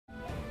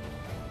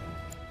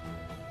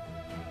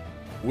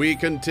We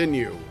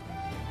continue.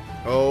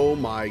 Oh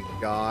my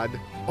god.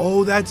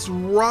 Oh, that's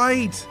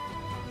right.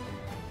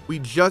 We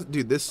just,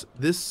 dude, this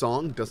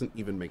song doesn't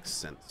even make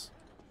sense.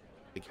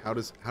 Like, how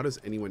does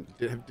anyone,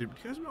 did you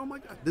guys, oh my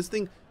god,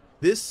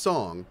 this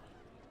song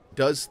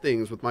does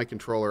things with my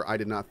controller I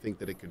did not think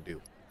that it could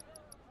do.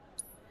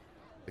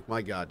 Like,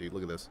 my god, dude,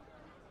 look at this.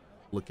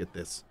 Look at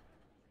this.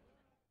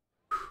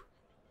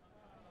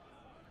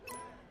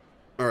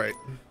 All right.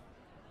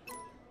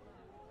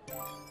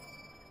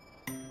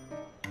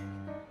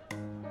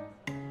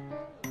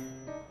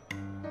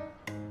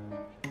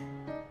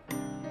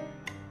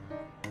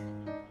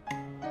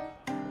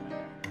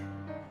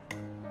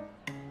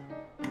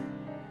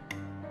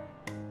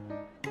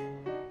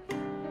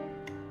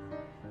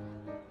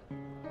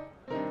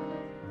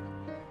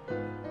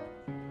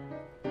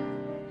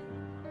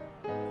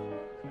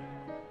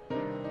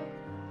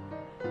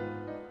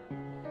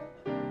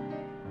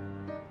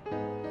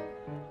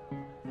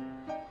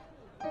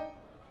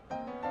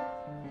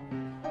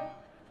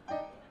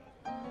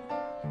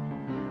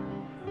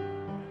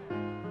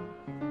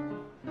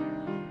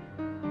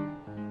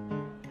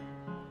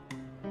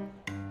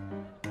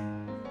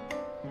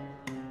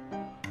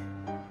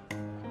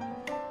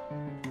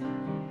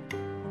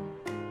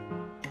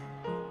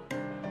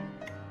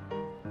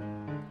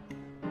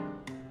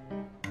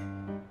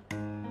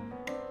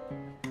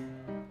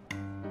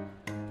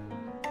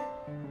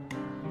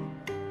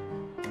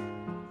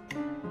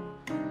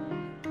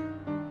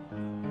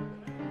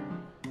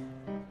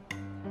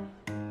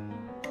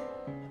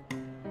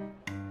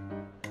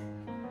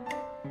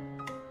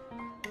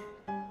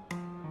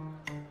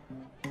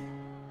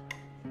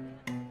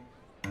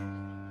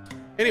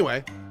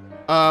 Anyway,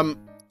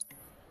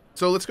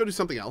 so let's go do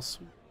something else.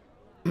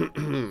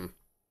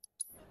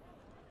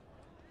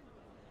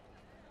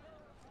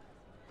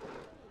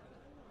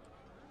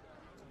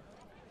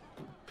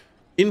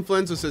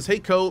 Influenza says, hey,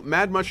 Cohh,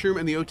 Mad Mushroom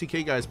and the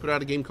OTK guys put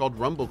out a game called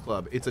Rumble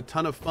Club. It's a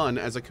ton of fun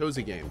as a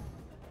cozy game.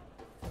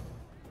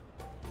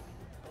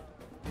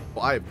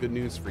 Well, I have good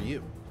news for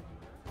you.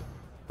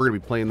 We're going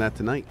to be playing that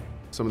tonight.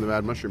 Some of the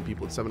Mad Mushroom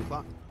people at 7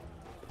 o'clock.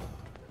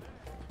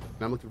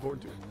 And I'm looking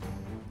forward to it.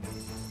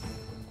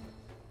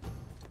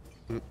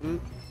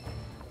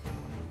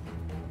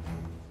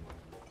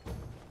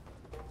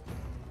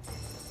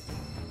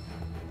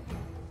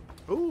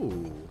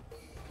 Ooh.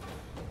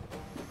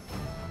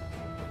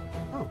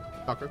 Oh,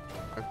 Tucker.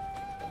 Okay.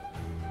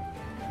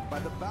 By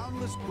the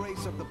boundless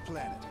grace of the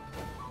planet.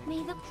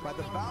 By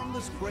the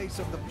boundless grace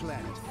of the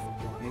planet.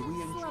 May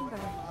we enjoy our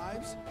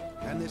lives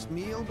and this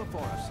meal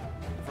before us.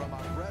 From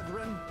our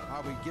brethren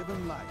are we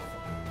given life,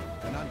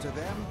 and unto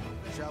them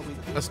shall we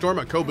give A storm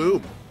at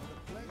Kaboom.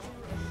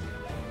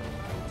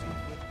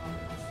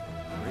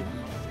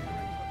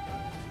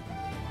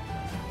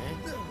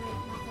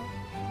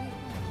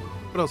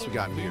 What else we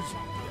got in here?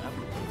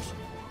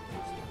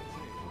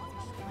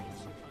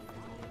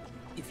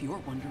 If you're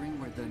wondering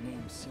where the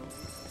name Silver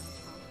comes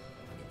from,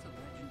 it's a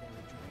legendary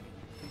dragon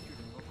featured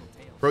in local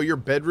tales. Bro, your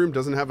bedroom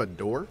doesn't have a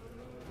door?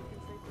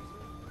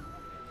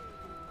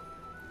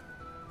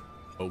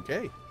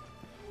 Okay.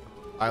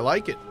 I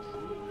like it.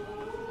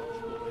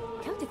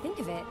 Come to think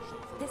of it,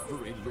 this is...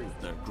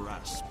 Elude their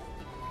grasp.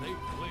 They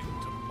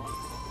cling to money,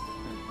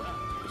 and that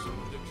is an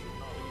addiction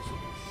not easily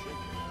shaken.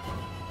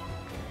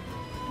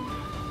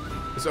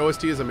 This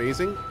OST is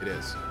amazing. It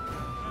is.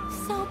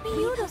 so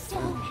beautiful. So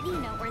many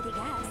noteworthy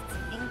guests,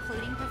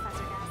 including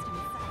Professor Gast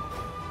himself.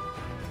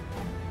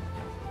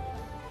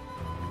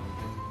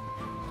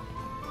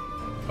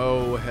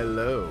 Oh,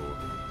 hello.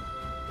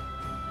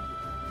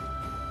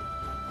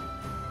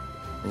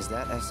 Is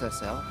that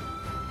SSL?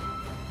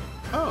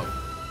 Oh.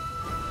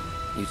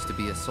 Used to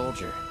be a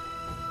soldier.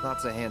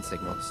 Lots of hand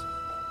signals.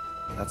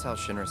 That's how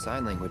Shinra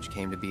Sign Language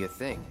came to be a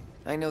thing.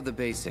 I know the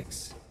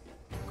basics.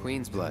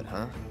 Queen's blood,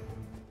 huh?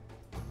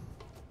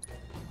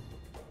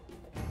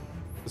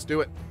 Let's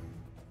do it.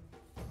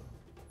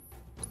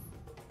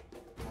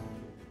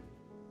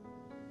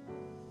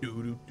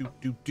 Do do do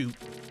do do.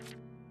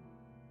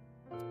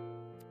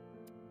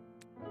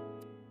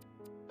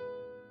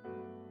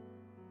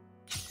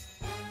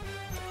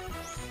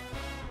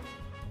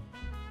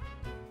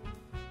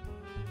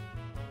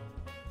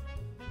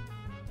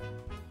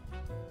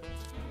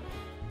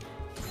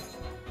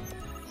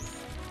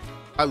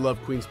 I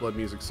love Queen's Blood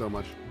music so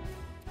much.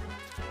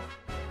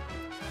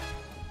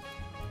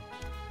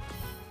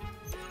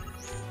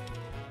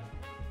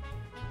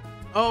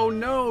 Oh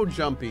no,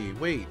 Jumpy.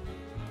 Wait.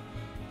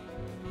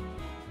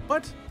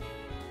 What?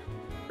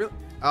 Really?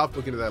 I'll have to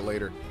look into that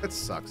later. That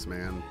sucks,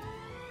 man.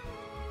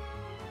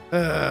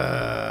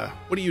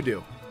 What do you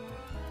do?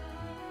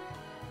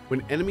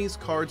 When enemies'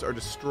 cards are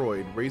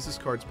destroyed, raise this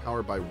card's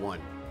power by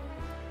 1.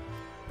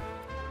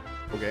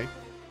 Okay.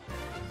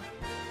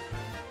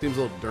 Seems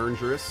a little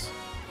dangerous.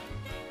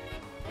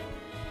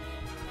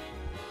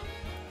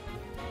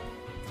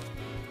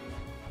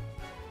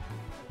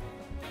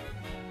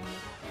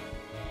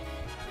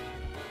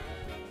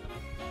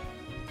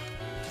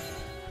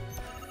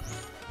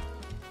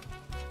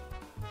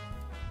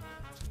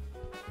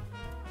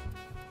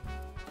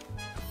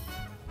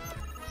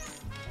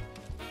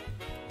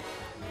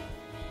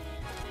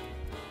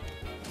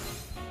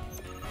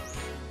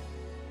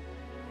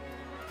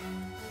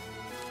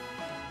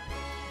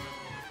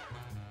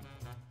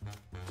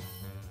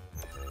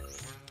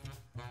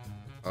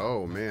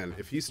 Oh, man.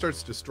 If he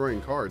starts destroying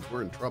cards,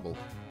 we're in trouble.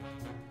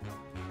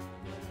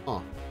 Huh.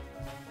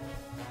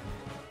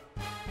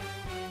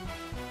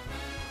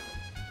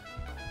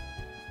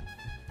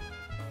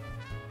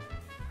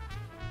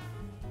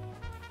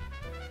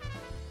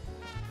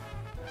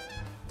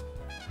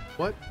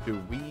 What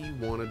do we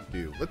want to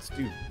do? Let's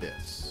do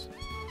this.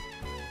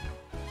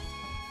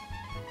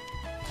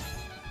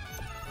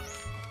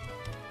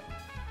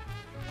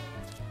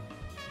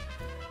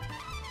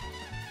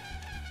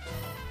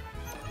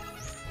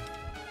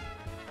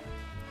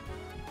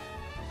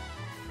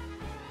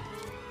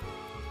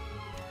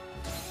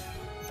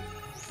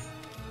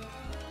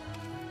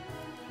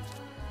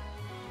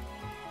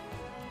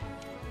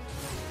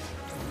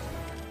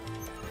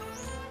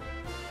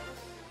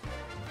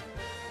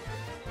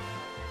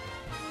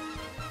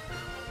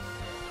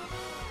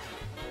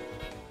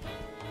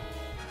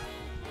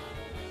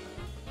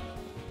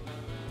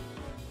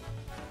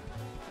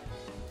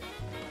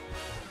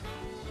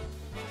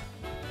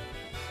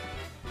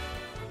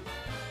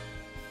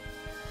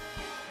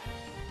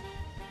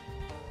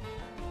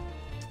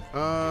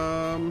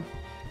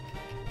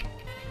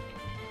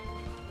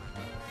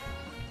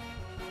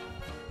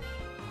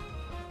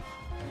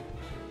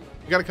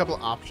 We got a couple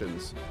of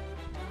options.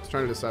 I was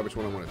trying to decide which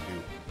one I want to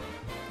do.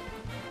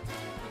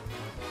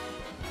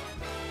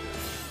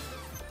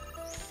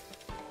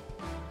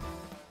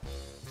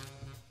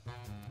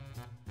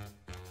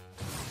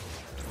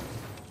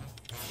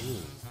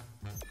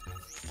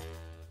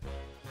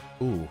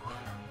 Ooh. Ooh.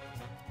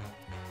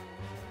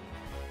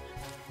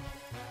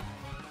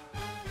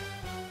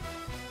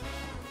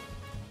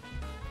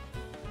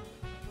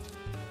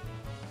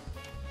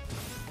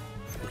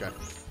 Okay.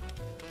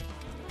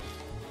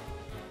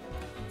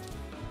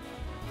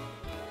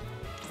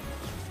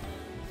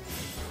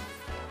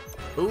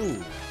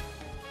 Ooh.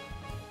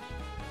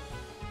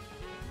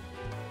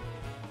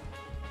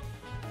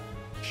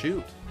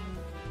 Shoot.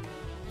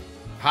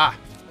 Ha.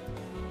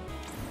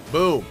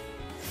 Boom.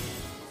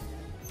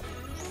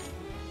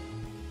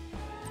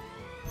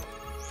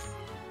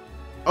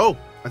 Oh,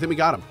 I think we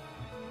got him.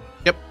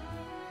 Yep.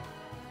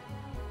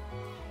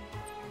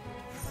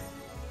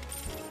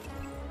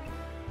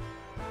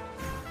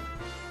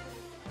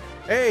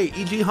 Hey,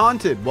 EG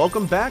Haunted.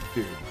 Welcome back,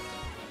 dude.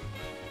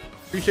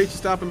 Appreciate you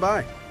stopping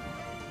by.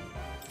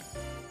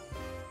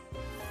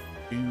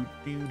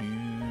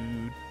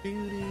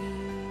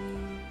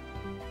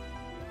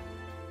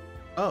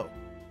 Oh.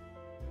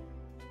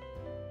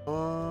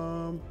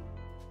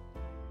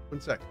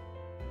 1 sec.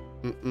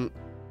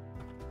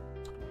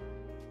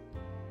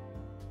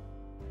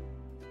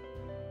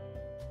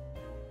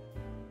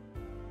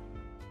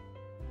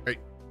 Right.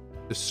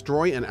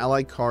 Destroy an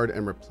ally card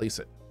and replace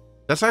it.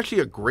 That's actually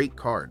a great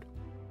card.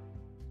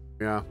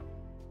 Yeah.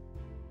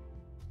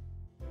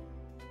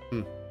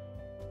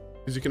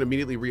 Because you can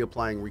immediately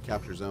reapply and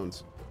recapture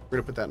zones. We're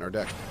gonna put that in our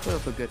deck. Put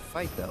up a good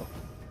fight, though.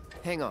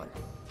 Hang on.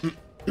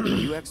 Are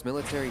you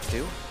ex-military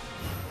too?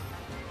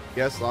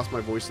 Yes, lost my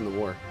voice in the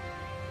war.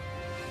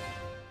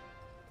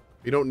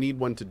 You don't need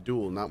one to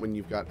duel, not when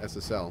you've got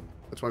SSL.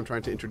 That's why I'm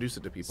trying to introduce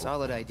it to people.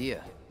 Solid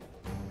idea.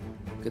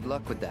 Good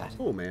luck with that.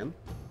 Cool, man.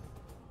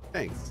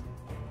 Thanks.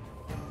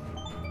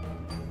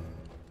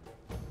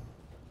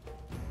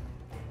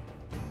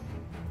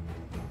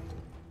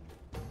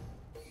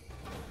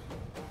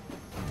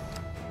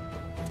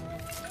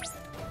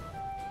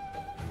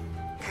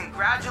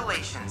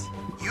 Congratulations,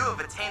 you have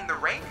attained the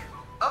rank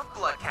of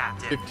Blood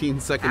Captain. 15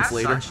 seconds As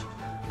later. Such,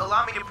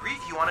 allow me to brief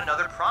you on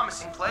another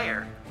promising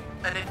player.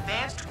 An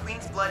advanced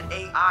Queen's Blood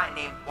AI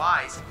named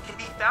Wise can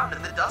be found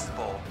in the Dust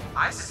Bowl.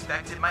 I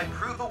suspect it might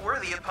prove a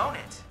worthy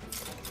opponent.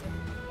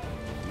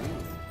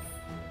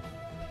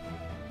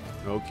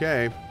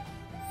 Okay.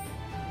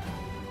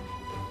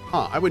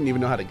 Huh, I wouldn't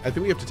even know how to... I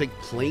think we have to take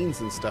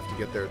planes and stuff to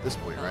get there at this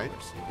point, right?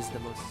 Is the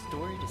most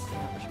storied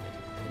establishment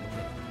in the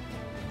city.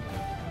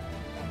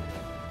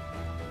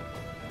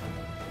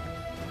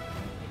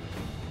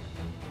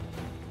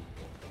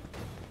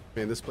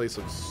 Man, this place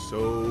looks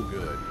so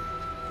good.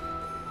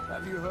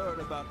 Have you heard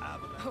about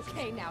avalanche?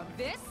 Okay, now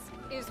this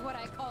is what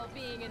I call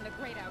being in the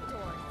great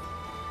outdoors.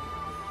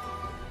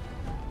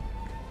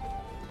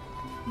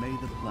 May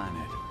the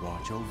planet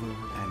watch over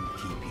and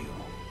keep you.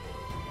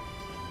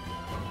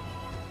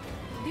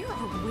 There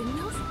are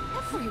windmills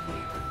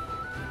everywhere.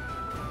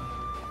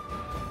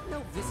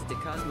 No visit to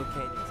Cosmo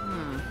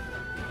Canyons.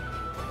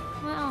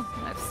 Well,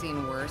 I've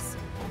seen worse.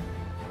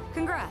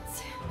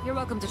 Congrats. You're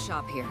welcome to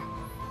shop here.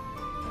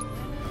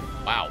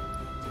 Wow.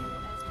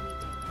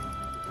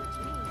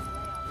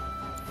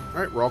 All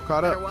right, we're all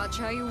caught Better up. watch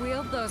how you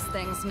wield those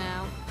things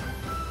now.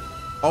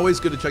 Always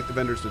good to check the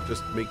vendors to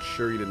just make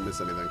sure you didn't miss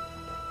anything.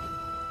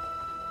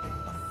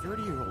 A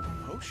 30-year-old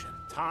potion.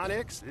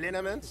 Tonics,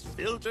 liniments,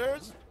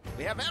 filters.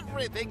 We have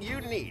everything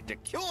you need to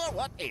cure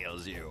what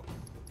ails you.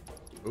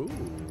 Ooh.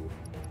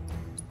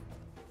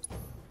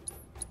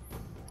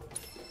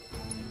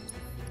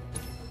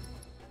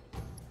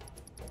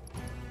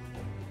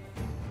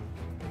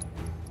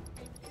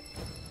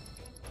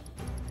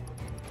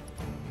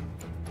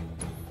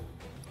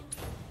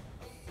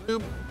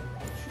 Boop.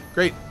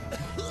 Great.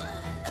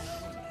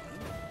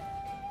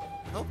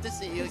 Hope to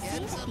see you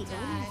again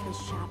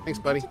sometime. Thanks,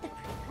 buddy.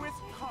 With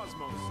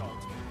Cosmo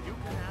Salt, you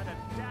can add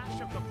a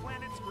dash of the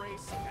planet's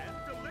grace and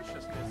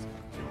deliciousness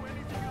to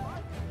anything you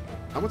like.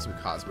 I want some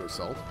Cosmo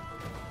Salt.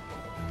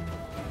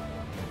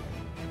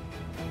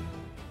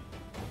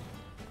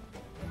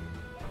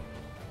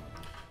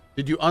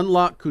 Did you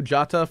unlock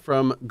Kujata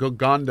from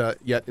Goganda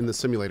yet in the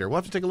simulator? We'll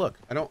have to take a look.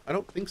 I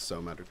don't think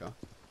so, Madoka.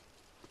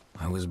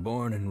 I was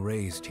born and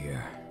raised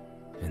here,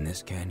 in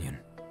this canyon.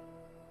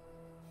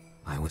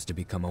 I was to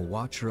become a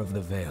watcher of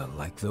the Veil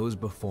like those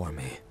before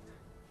me,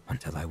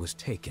 until I was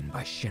taken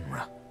by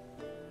Shinra.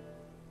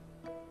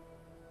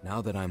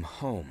 Now that I'm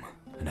home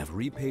and have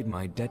repaid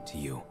my debt to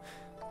you,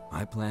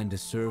 I plan to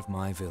serve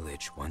my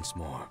village once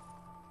more.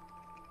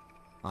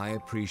 I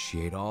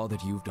appreciate all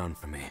that you've done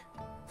for me.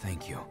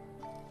 Thank you.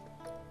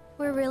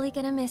 We're really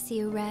gonna miss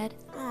you, Red.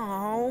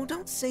 Oh,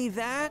 don't say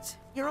that.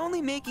 You're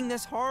only making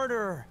this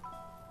harder.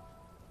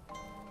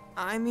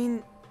 I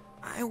mean,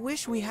 I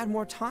wish we had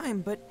more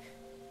time, but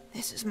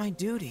this is my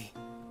duty.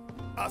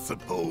 I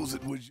suppose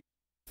it was...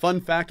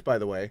 Fun fact, by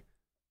the way,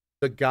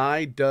 the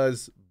guy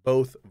does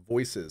both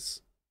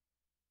voices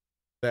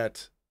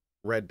that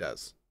Red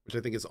does, which I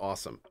think is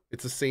awesome.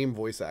 It's the same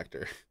voice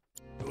actor.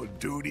 Your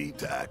duty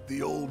to act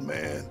the old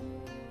man.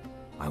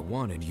 I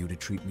wanted you to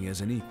treat me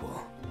as an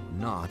equal,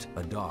 not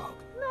a dog.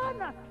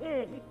 Nana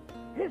King!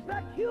 Is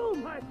that you,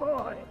 my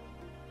boy?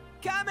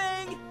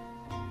 Coming!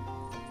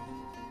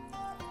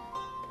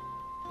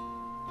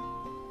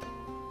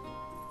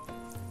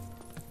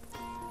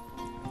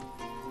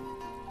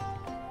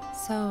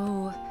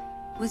 So,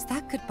 was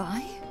that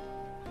goodbye?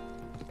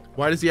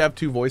 Why does he have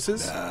two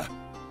voices? Nah,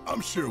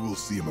 I'm sure we'll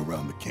see him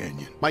around the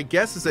canyon. My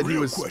guess is that he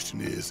was... The real question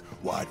is,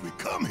 why'd we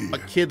come here? A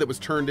kid that was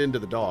turned into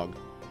the dog.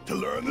 To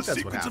learn the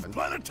secrets of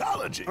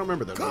planetology. I don't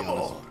remember that. Come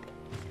on.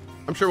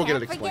 I'm sure we'll get it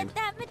Don't explained.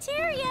 forget that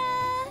materia!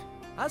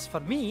 As for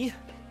me...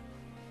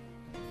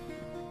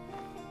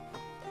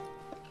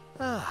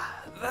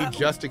 He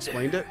just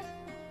explained it?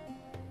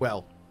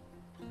 Well,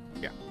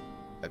 yeah,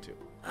 that too.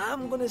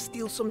 I'm gonna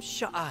steal some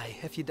shut-eye,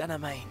 if you don't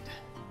mind.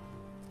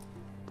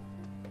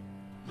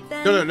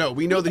 No.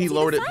 We know that he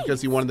lowered it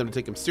because he wanted them to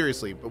take him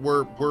seriously, but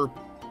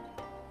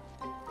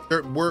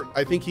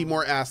I think he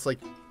more asked, like,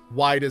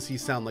 why does he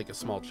sound like a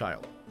small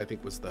child? I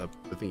think was the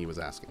thing he was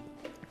asking.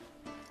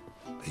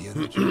 The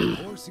energy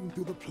coursing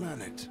through the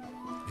planet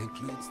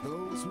includes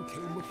those who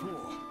came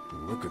before.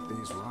 Look at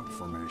these rock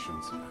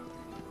formations.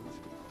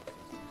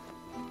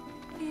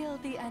 Feel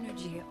the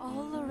energy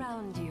all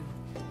around you.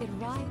 It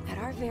rises at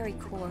our very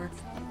core.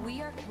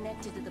 We are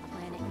connected to the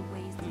planet in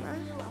ways that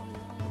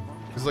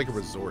It's like a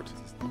resort.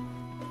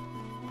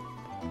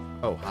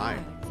 Oh, hi.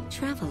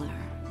 Traveler,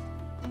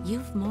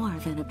 you've more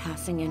than a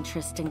passing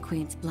interest in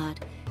Queen's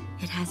blood.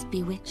 It has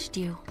bewitched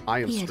you. I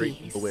am Be at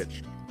straight ease.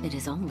 bewitched. It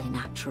is only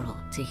natural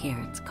to hear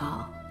its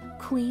call.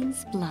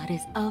 Queen's blood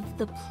is of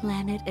the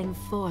planet and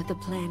for the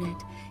planet.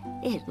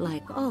 It,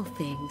 like all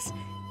things,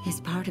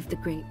 is part of the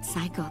great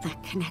cycle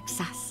that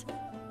connects us.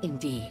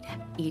 Indeed,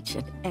 each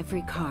and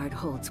every card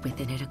holds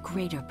within it a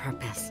greater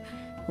purpose,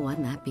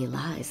 one that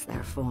belies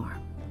their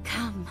form.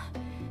 Come,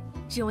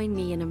 join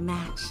me in a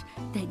match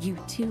that you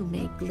too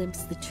may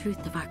glimpse the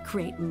truth of our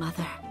great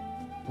mother.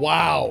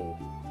 Wow.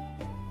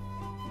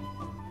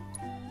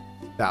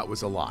 That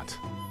was a lot.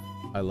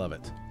 I love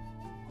it.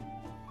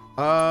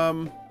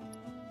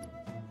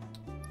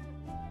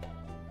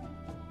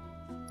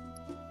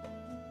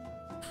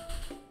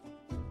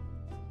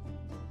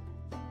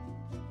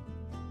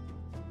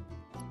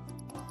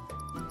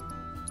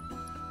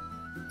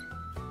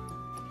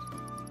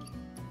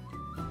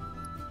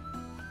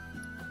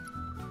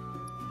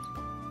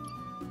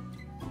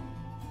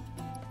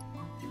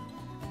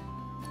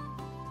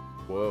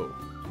 Whoa.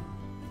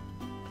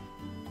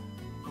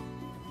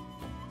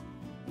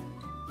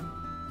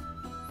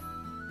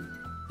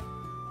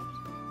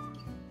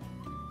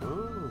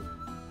 Oh.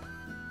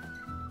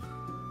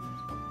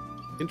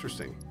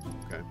 Interesting.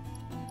 Okay.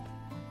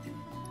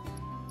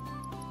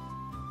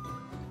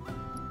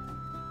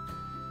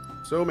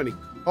 So many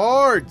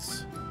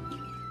cards.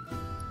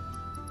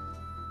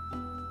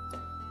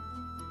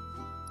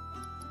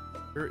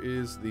 Where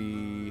is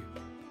the...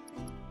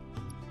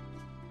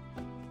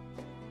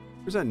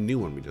 Where's that new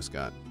one we just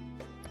got?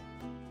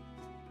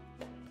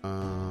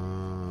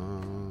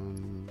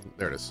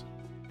 There it is.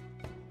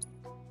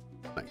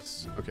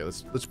 Nice. Okay,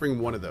 let's bring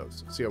one of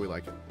those. See how we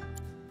like it.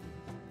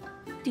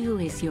 Do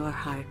as your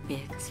heart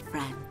bids,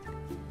 friend.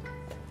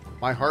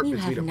 My heart You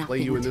bids me have to play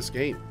you in nothing this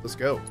game. Let's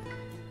go.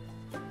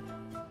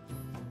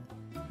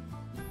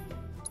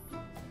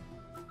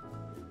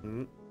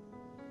 Mm.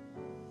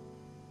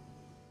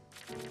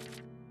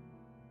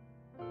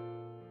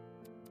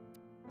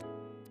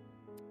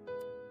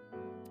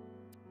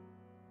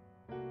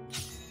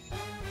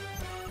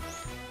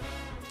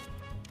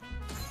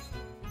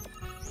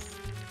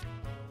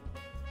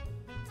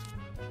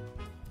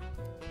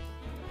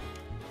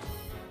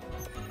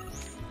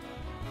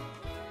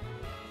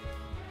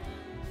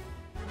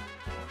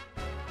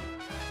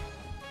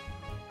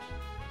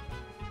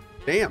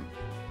 Damn.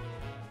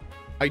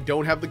 I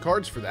don't have the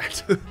cards for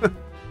that.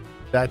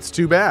 That's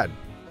too bad.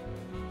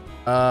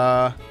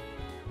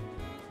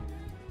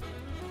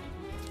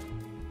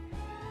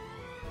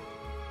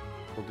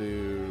 We'll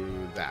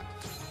do that.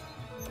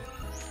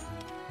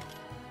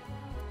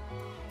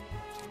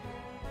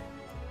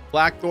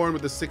 Blackthorn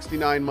with the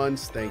 69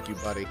 months. Thank you,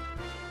 buddy.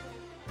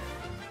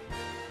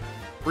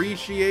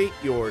 Appreciate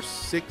your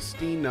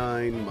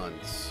 69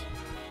 months.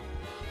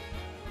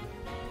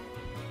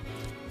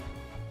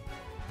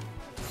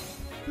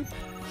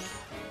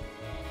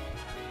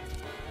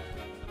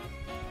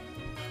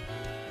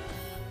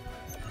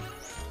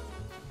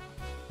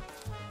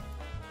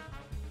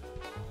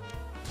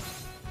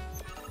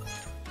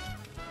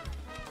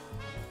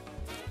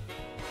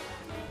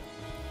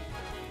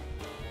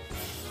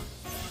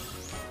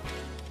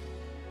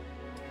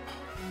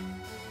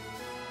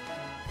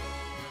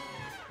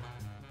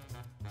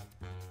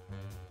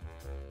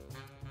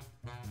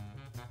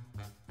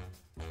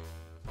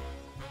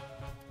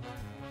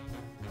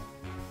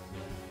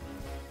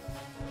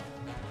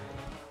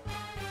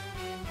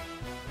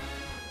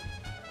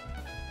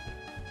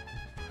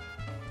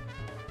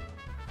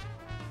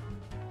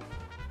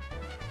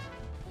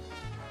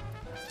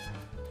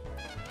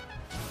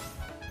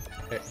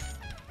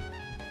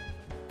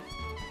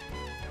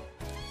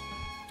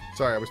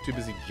 Sorry, I was too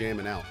busy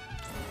jamming out.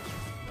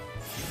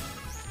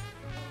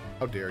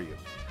 How dare you?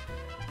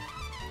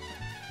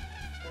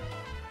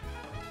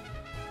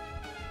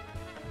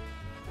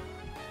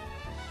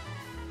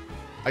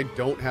 I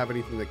don't have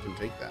anything that can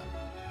take that.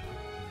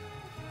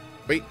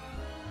 Wait.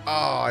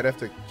 Oh, I'd have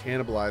to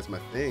cannibalize my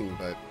thing,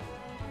 but...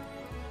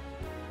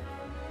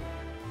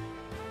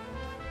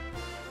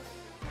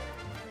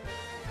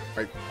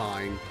 Right,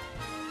 fine.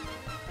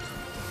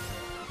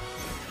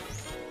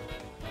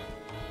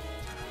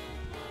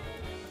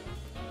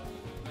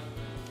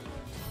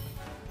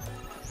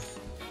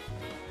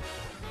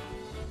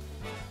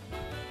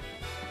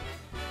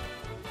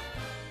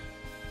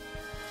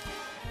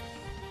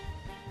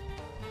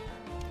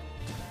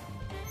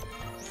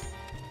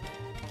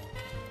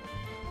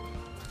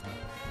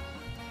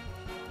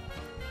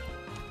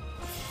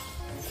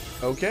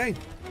 Okay.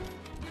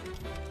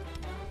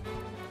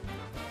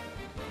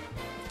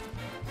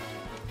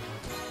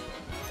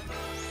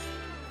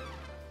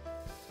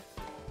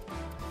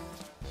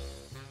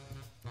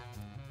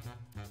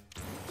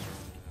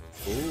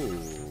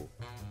 Ooh.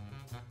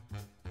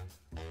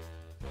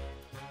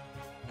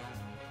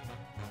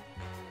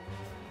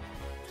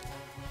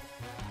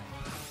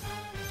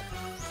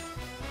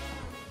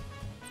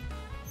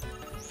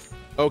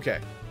 Okay.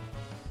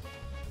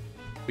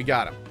 We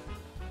got him.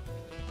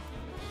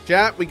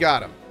 Chat, we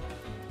got him.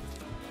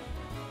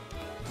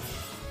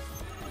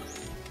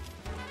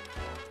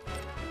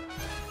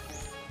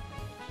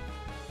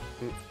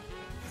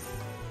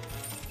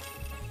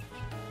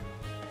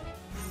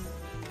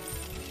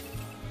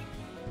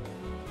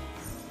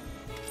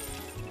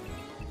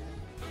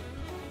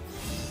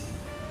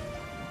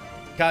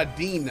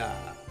 Kadena.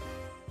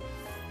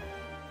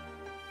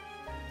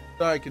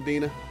 Sorry,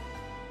 Kadena.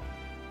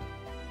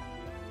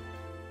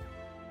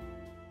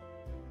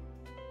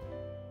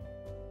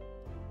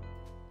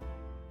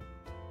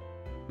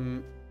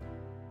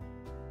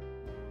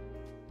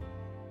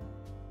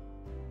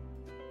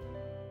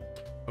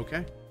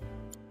 Okay.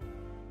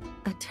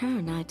 A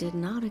turn I did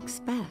not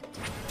expect,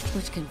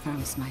 which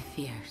confirms my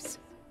fears.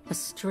 A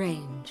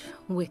strange,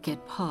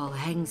 wicked pall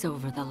hangs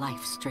over the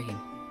life stream,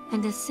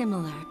 and a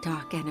similar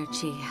dark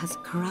energy has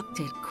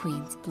corrupted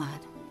Queen's blood.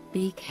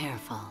 Be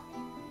careful.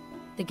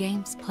 The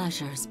game's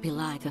pleasures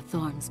belie the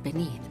thorns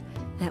beneath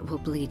that will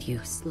bleed you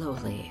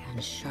slowly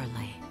and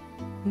surely.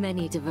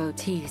 Many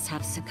devotees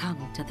have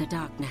succumbed to the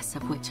darkness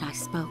of which I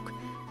spoke.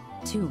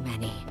 Too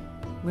many.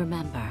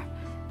 Remember,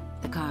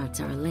 the cards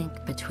are a link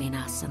between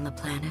us and the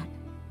planet.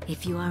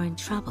 If you are in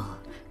trouble,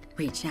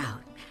 reach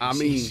out.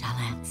 She shall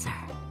answer.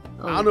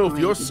 I don't know if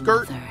you're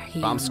skirt.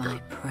 I'm skirt.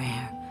 My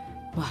prayer.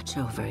 Watch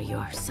over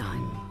your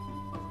son.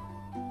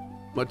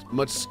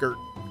 Much skirt.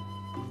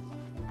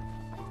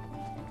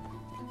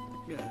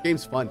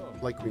 Game's fun.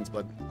 I like Queen's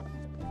Blood.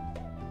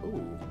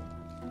 Ooh.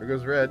 There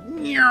goes red.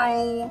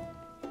 Meow.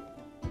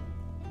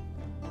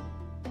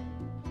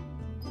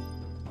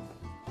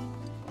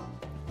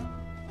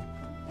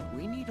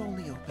 We need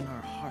only open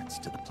our hearts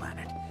to the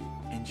planet,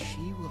 and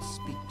she will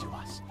speak to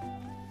us.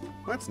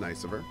 That's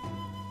nice of her.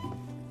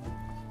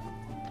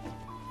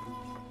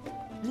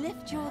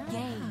 Lift your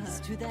gaze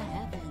to the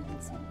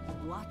heavens.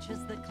 Watch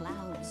as the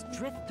clouds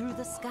drift through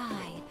the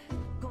sky,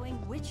 going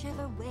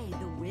whichever way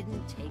the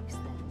wind takes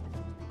them.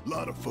 A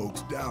lot of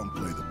folks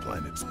downplay the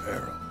planet's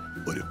peril,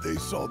 but if they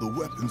saw the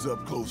weapons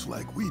up close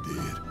like we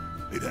did,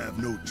 they'd have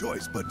no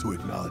choice but to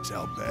acknowledge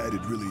how bad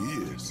it really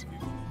is.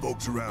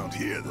 Folks around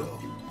here, though,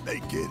 they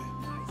get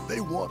it. They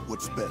want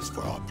what's best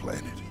for our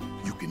planet.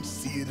 You can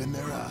see it in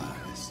their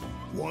eyes.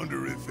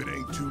 Wonder if it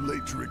ain't too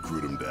late to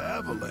recruit them to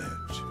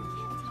Avalanche.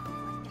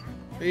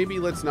 Maybe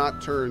let's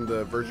not turn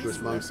the virtuous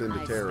monks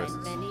into terrorists.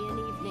 I spent many an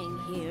evening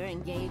here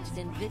engaged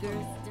in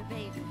vigorous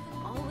debate.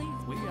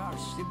 Always we are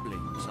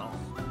siblings all.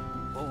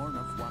 born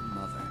of one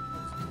mother.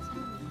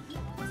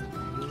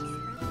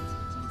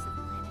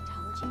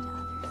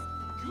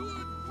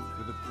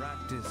 For the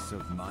practice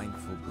of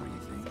mindful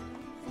breathing.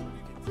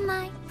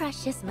 My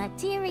precious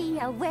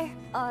materia, where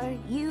are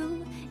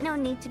you? No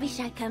need to be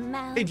shy, come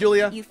out. Hey,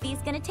 Julia.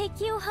 Yuffie's gonna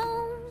take you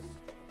home.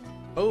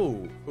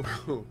 Oh,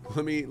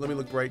 let me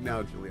look right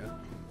now, Julia.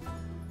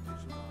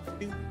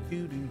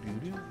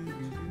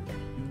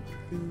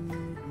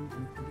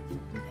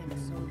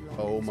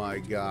 Oh my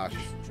gosh,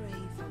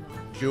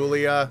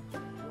 Julia.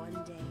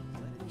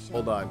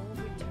 Hold on.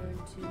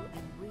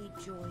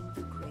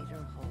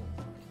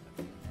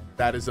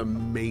 That is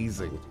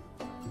amazing.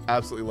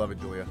 Absolutely love it,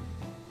 Julia.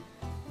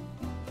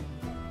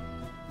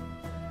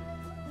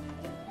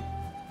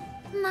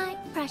 My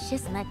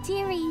precious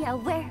materia,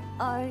 where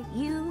are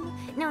you?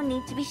 No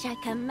need to be shy,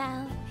 come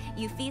out.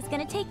 Yuffie's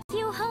gonna take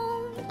you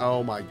home.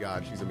 Oh my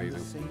god, she's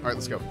amazing. All right,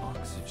 let's go.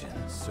 Oxygen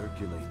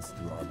circulates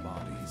through our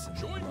bodies. And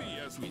Join me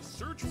as we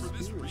search for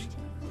this region.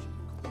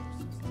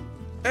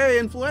 Hey,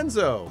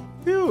 Influenzo.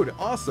 Dude,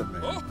 awesome,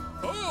 man.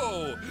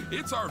 Oh,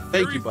 it's our Thank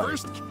very you, buddy.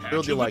 first catch Really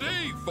of the like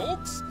day,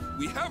 folks.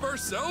 We have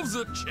ourselves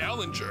a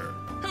challenger.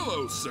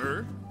 Hello,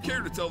 sir.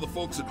 Care to tell the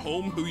folks at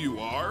home who you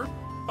are?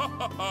 Ha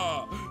ha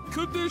ha!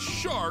 Could this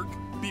shark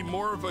be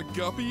more of a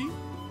guppy?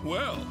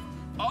 Well,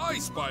 I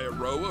spy a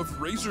row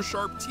of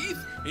razor-sharp teeth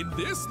in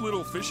this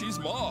little fishy's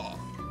maw.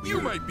 You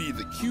might be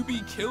the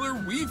QB killer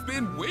we've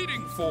been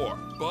waiting for,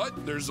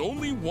 but there's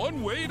only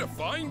one way to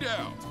find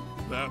out.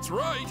 That's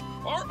right,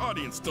 our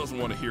audience doesn't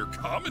want to hear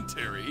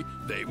commentary,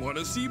 they want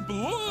to see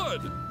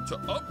blood. To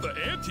up the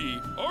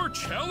ante, our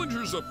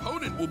challenger's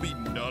opponent will be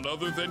none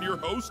other than your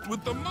host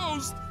with the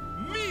most,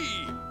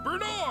 me,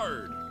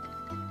 Bernard.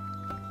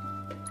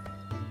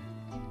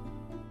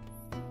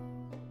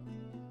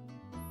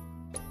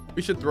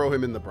 We should throw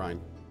him in the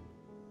brine,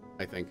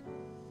 I think.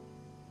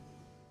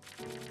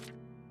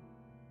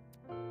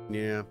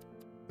 Yeah,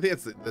 I think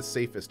that's the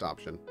safest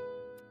option.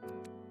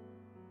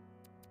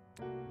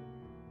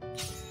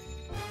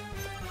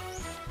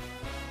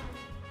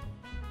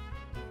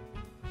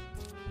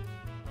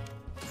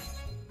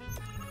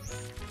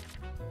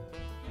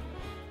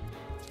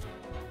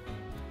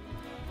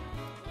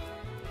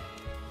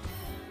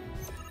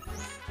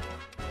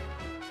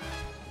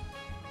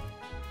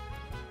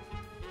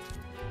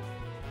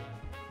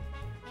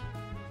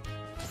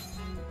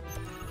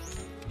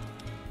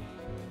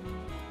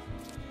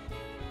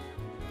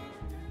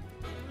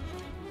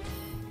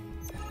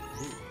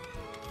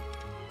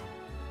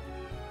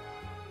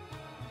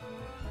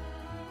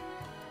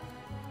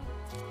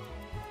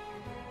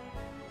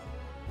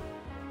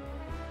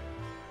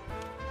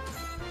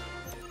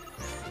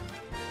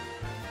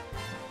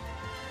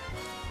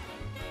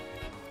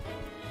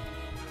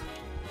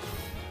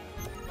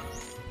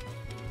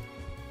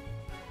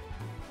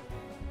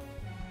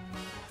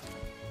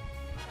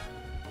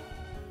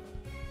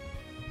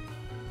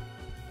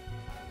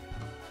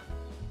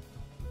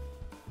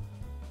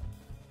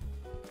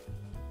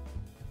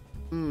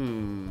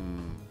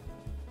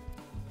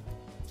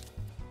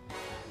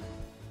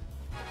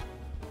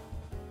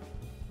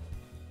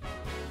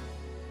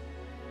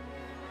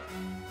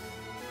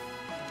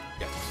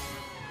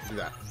 Do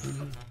that.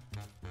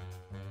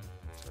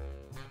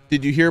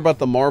 Did you hear about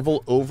the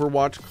Marvel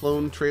Overwatch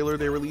clone trailer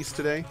they released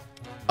today?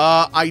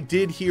 I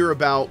did hear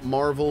about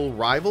Marvel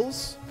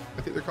Rivals,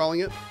 I think they're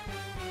calling it.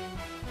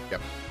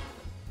 Yep.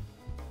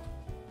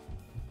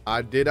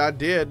 I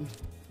did.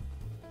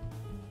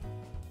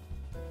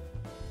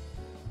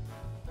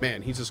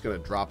 Man, he's just gonna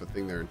drop a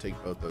thing there and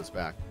take both those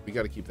back. We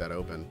gotta keep that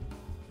open.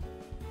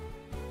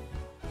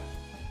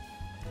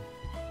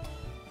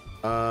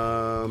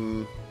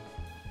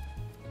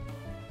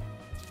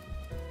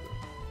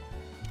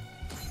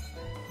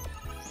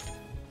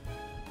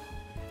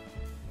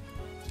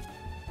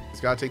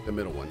 He's gotta take the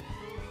middle one.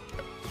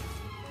 Yep.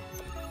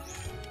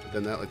 But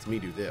then that lets me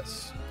do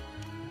this.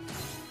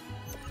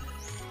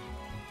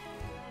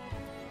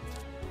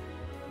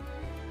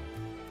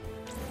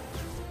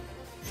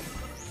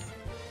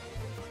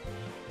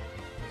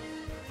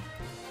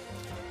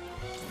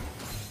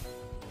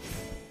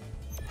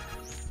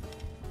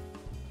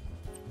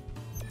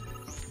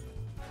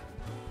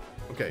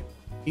 Okay,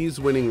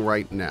 he's winning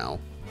right now.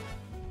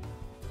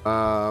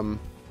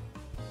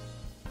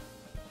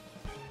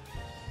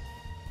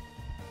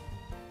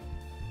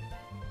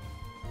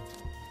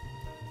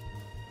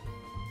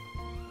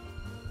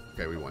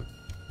 Okay, we won.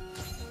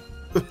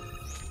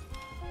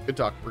 Good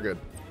talk, we're good.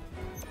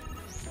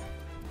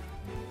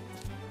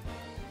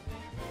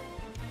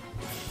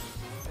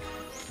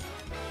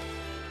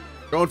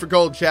 Going for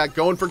gold, chat,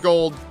 going for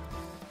gold.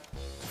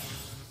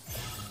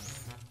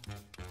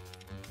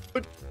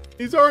 But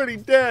he's already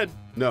dead.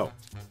 No.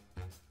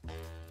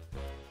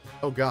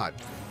 Oh, God.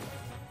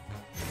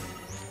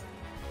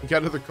 He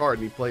got another card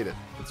and he played it.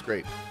 That's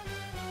great.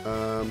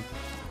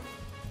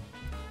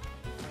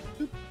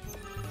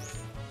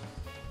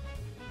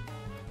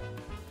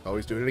 Oh,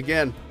 he's doing it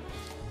again.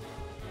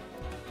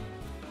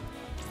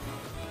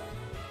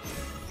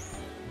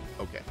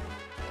 Okay.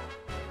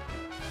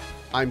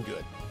 I'm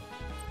good.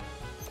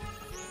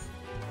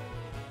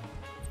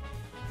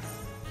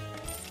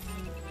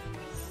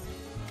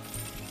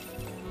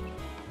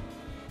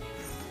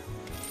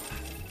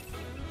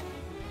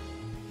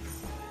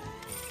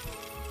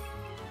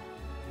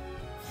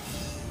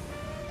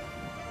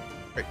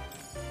 Great.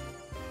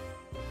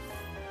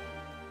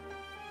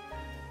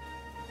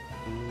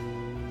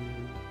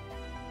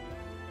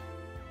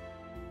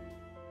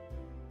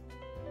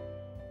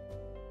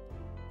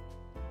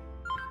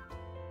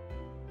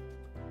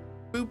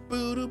 Boop,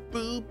 boo, doo,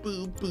 boo,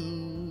 boo,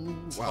 boo. Wow,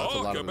 that's a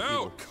lot Talk of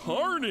about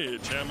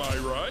carnage, am I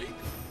right?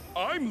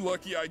 I'm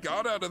lucky I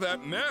got out of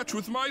that match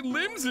with my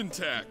limbs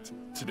intact.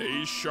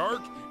 Today's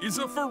shark is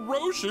a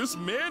ferocious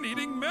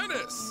man-eating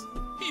menace.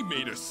 He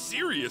made a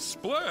serious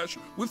splash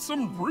with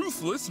some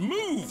ruthless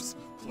moves.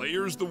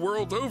 Players the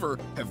world over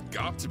have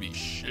got to be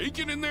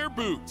shaken in their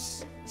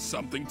boots.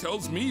 Something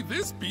tells me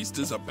this beast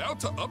is about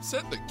to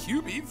upset the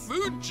QB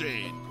food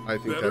chain. I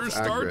think Better that's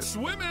start accurate.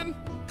 swimming.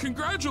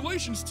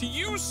 Congratulations to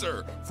you,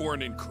 sir, for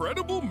an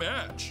incredible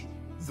match.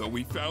 Though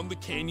we found the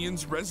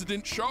canyon's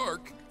resident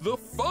shark, the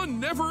fun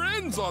never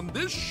ends on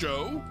this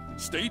show.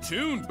 Stay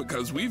tuned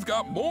because we've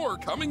got more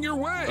coming your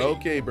way.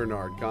 Okay,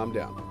 Bernard, calm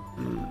down.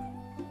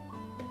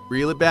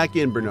 Reel it back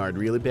in, Bernard.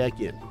 Reel it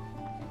back in.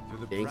 Through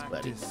the Thanks,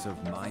 buddy. practice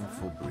of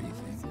mindful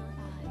breathing,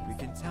 we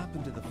can tap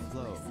into the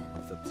flow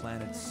of the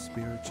planet's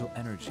spiritual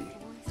energy.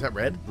 Is that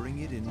red? Bring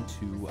it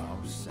into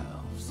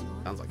ourselves.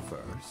 Sounds like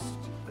first.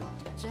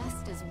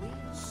 Just as we...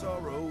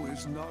 Sorrow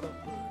is not a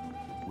burden.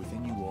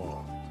 Within you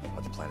all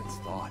are the planet's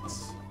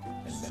thoughts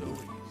and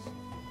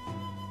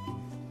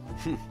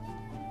memories.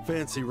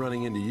 Fancy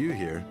running into you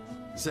here.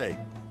 Say,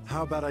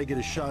 how about I get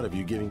a shot of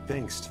you giving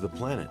thanks to the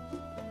planet?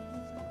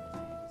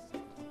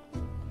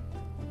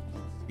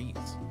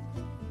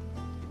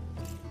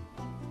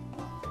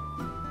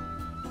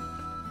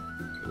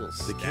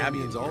 The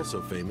canyon's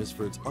also famous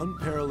for its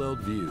unparalleled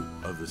view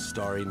of the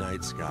starry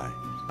night sky.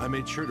 I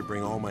made sure to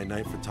bring all my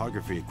night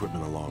photography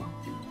equipment along.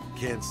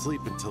 Can't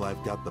sleep until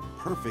I've got the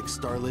perfect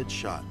starlit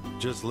shot.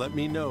 Just let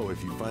me know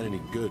if you find any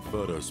good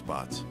photo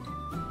spots.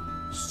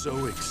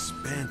 So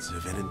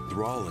expansive and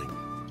enthralling.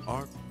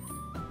 Our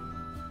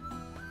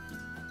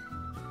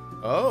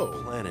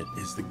planet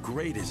is the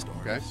greatest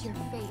artist. Your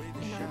faith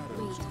in our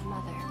great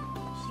mother.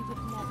 She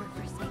would never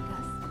forsake us.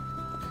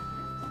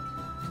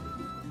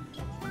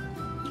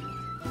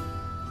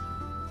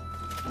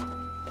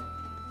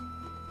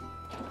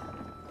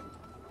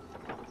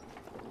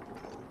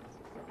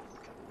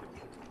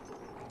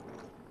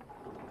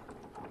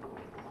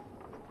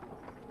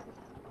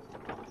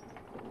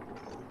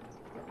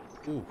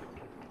 Ooh.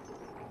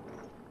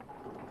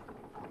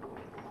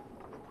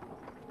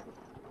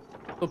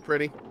 So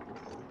pretty.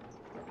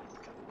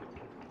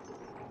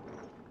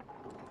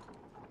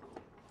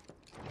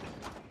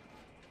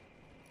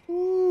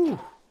 Ooh.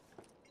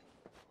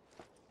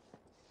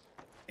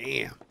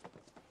 Damn.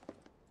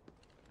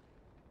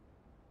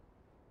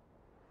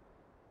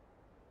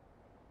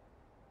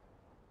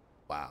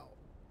 Wow.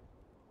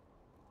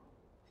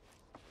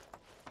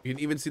 You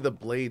can even see the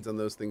blades on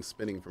those things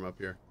spinning from up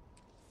here.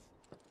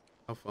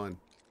 How fun.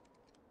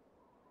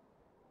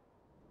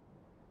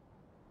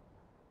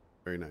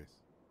 Very nice.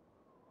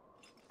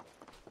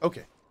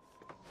 Okay.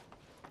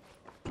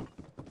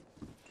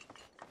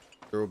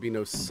 There will be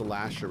no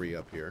slashery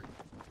up here.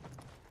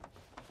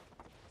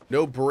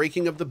 No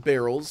breaking of the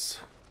barrels.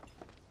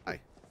 Hi.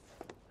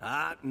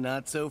 Ah,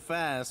 not so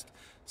fast.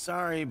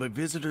 Sorry, but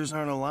visitors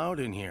aren't allowed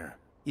in here.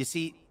 You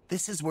see,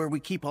 this is where we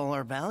keep all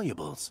our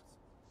valuables.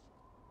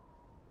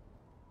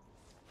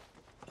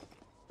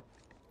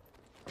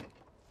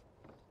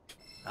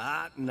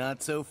 Ah,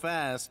 not so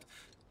fast.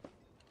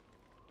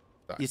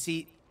 You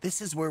see, this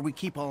is where we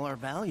keep all our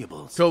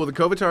valuables. So, will the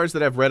Kovatars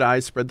that have red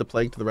eyes spread the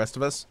plague to the rest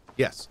of us?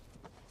 Yes.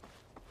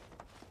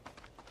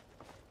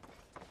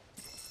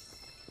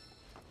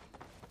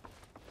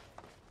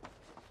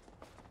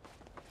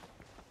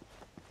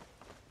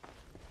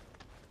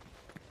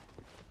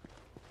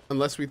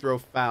 Unless we throw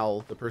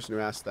foul the person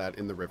who asked that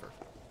in the river.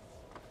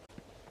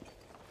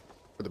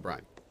 Or the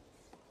brine.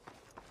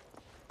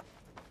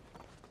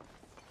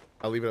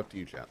 I'll leave it up to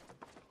you, chat.